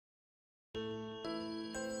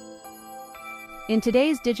In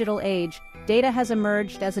today's digital age, data has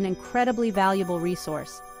emerged as an incredibly valuable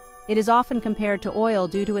resource. It is often compared to oil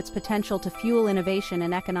due to its potential to fuel innovation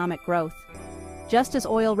and economic growth. Just as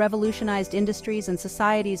oil revolutionized industries and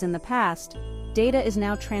societies in the past, data is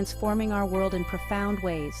now transforming our world in profound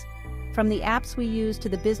ways. From the apps we use to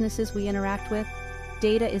the businesses we interact with,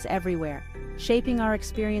 data is everywhere, shaping our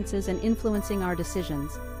experiences and influencing our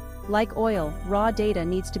decisions. Like oil, raw data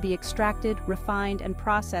needs to be extracted, refined, and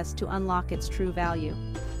processed to unlock its true value.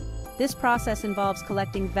 This process involves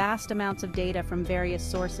collecting vast amounts of data from various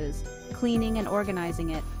sources, cleaning and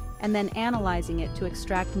organizing it, and then analyzing it to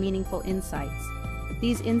extract meaningful insights.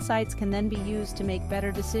 These insights can then be used to make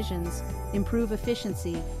better decisions, improve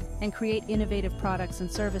efficiency, and create innovative products and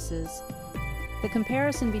services. The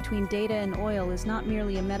comparison between data and oil is not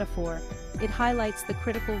merely a metaphor. It highlights the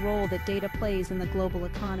critical role that data plays in the global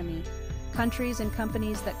economy. Countries and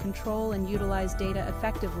companies that control and utilize data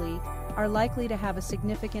effectively are likely to have a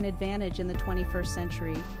significant advantage in the 21st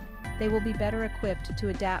century. They will be better equipped to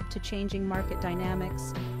adapt to changing market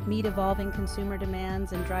dynamics, meet evolving consumer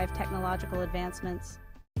demands, and drive technological advancements.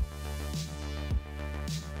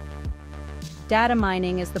 Data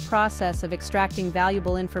mining is the process of extracting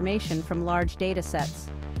valuable information from large data sets.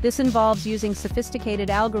 This involves using sophisticated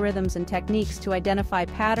algorithms and techniques to identify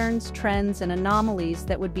patterns, trends, and anomalies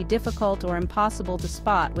that would be difficult or impossible to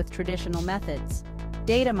spot with traditional methods.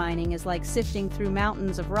 Data mining is like sifting through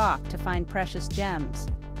mountains of rock to find precious gems.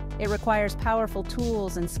 It requires powerful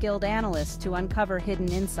tools and skilled analysts to uncover hidden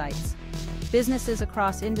insights. Businesses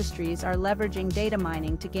across industries are leveraging data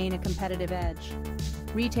mining to gain a competitive edge.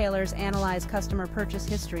 Retailers analyze customer purchase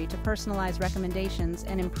history to personalize recommendations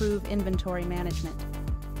and improve inventory management.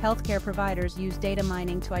 Healthcare providers use data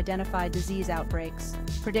mining to identify disease outbreaks,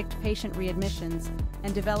 predict patient readmissions,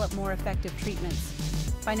 and develop more effective treatments.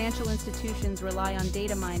 Financial institutions rely on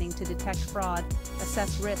data mining to detect fraud,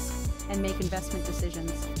 assess risk, and make investment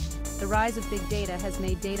decisions. The rise of big data has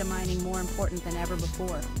made data mining more important than ever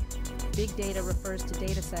before. Big data refers to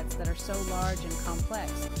data sets that are so large and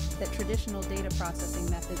complex that traditional data processing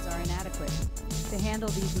methods are inadequate. To handle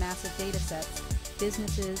these massive data sets,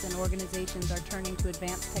 businesses and organizations are turning to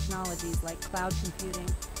advanced technologies like cloud computing,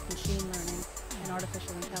 machine learning, and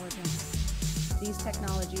artificial intelligence. These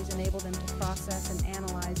technologies enable them to process and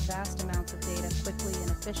analyze vast amounts of data quickly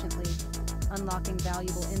and efficiently, unlocking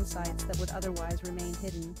valuable insights that would otherwise remain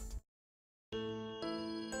hidden.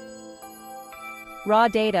 Raw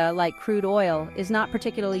data, like crude oil, is not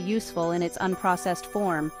particularly useful in its unprocessed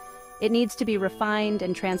form. It needs to be refined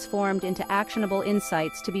and transformed into actionable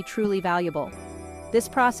insights to be truly valuable. This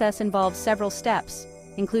process involves several steps,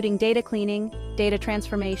 including data cleaning, data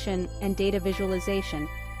transformation, and data visualization.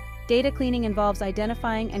 Data cleaning involves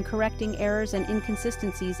identifying and correcting errors and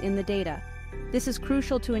inconsistencies in the data. This is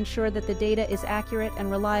crucial to ensure that the data is accurate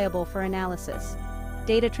and reliable for analysis.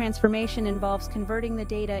 Data transformation involves converting the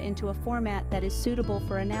data into a format that is suitable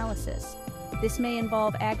for analysis. This may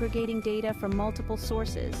involve aggregating data from multiple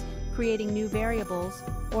sources, creating new variables,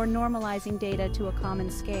 or normalizing data to a common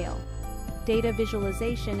scale. Data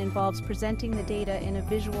visualization involves presenting the data in a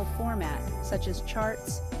visual format, such as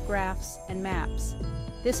charts, graphs, and maps.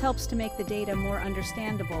 This helps to make the data more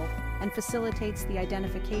understandable and facilitates the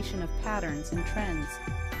identification of patterns and trends.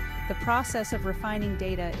 The process of refining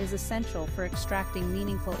data is essential for extracting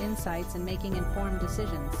meaningful insights and making informed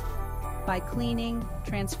decisions. By cleaning,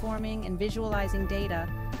 transforming, and visualizing data,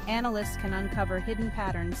 analysts can uncover hidden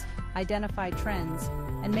patterns, identify trends,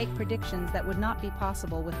 and make predictions that would not be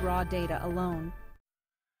possible with raw data alone.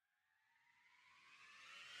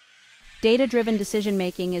 Data-driven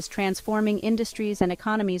decision-making is transforming industries and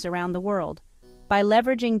economies around the world. By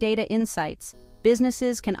leveraging data insights,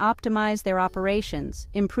 businesses can optimize their operations,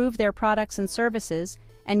 improve their products and services,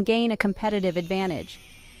 and gain a competitive advantage.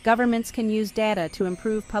 Governments can use data to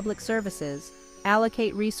improve public services,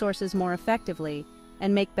 allocate resources more effectively,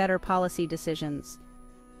 and make better policy decisions.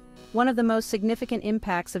 One of the most significant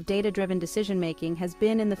impacts of data-driven decision-making has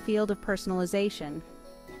been in the field of personalization.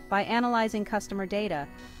 By analyzing customer data,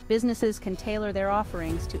 businesses can tailor their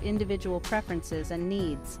offerings to individual preferences and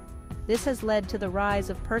needs. This has led to the rise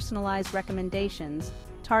of personalized recommendations,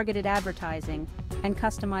 targeted advertising, and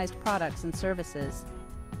customized products and services.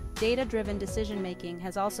 Data-driven decision-making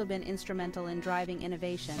has also been instrumental in driving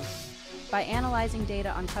innovation. By analyzing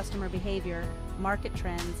data on customer behavior, market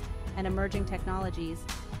trends, and emerging technologies,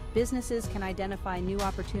 businesses can identify new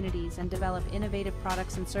opportunities and develop innovative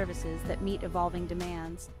products and services that meet evolving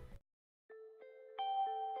demands.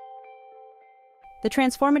 The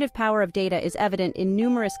transformative power of data is evident in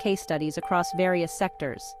numerous case studies across various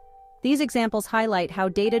sectors. These examples highlight how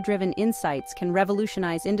data-driven insights can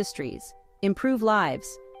revolutionize industries, improve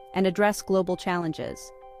lives, and address global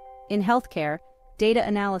challenges. In healthcare, data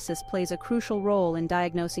analysis plays a crucial role in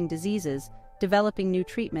diagnosing diseases, developing new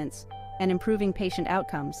treatments, and improving patient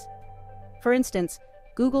outcomes. For instance,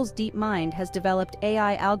 Google's DeepMind has developed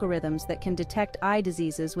AI algorithms that can detect eye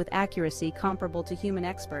diseases with accuracy comparable to human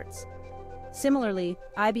experts. Similarly,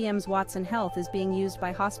 IBM's Watson Health is being used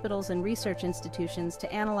by hospitals and research institutions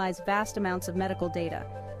to analyze vast amounts of medical data,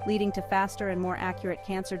 leading to faster and more accurate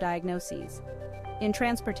cancer diagnoses. In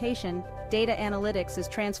transportation, data analytics is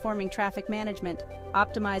transforming traffic management,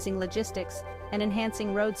 optimizing logistics, and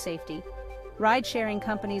enhancing road safety. Ride-sharing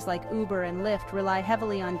companies like Uber and Lyft rely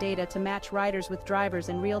heavily on data to match riders with drivers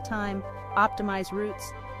in real time, optimize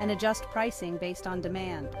routes, and adjust pricing based on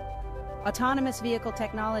demand. Autonomous vehicle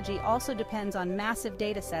technology also depends on massive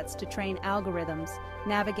datasets to train algorithms,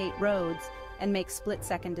 navigate roads, and make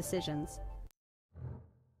split-second decisions.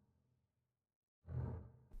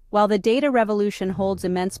 While the data revolution holds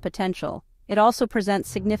immense potential, it also presents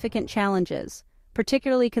significant challenges,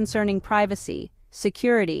 particularly concerning privacy,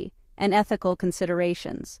 security, and ethical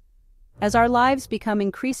considerations. As our lives become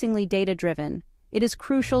increasingly data-driven, it is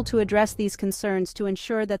crucial to address these concerns to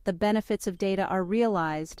ensure that the benefits of data are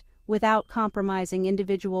realized without compromising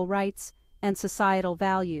individual rights and societal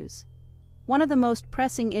values. One of the most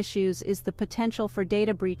pressing issues is the potential for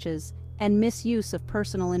data breaches and misuse of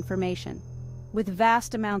personal information. With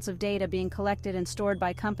vast amounts of data being collected and stored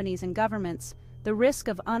by companies and governments, the risk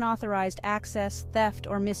of unauthorized access, theft,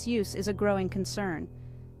 or misuse is a growing concern.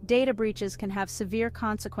 Data breaches can have severe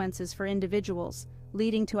consequences for individuals,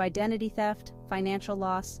 leading to identity theft, financial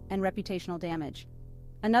loss, and reputational damage.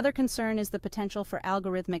 Another concern is the potential for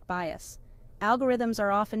algorithmic bias. Algorithms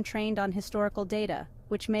are often trained on historical data,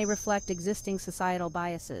 which may reflect existing societal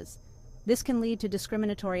biases. This can lead to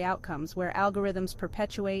discriminatory outcomes where algorithms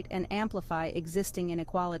perpetuate and amplify existing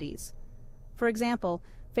inequalities. For example,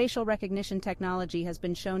 facial recognition technology has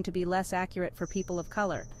been shown to be less accurate for people of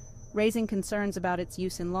color, raising concerns about its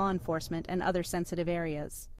use in law enforcement and other sensitive areas.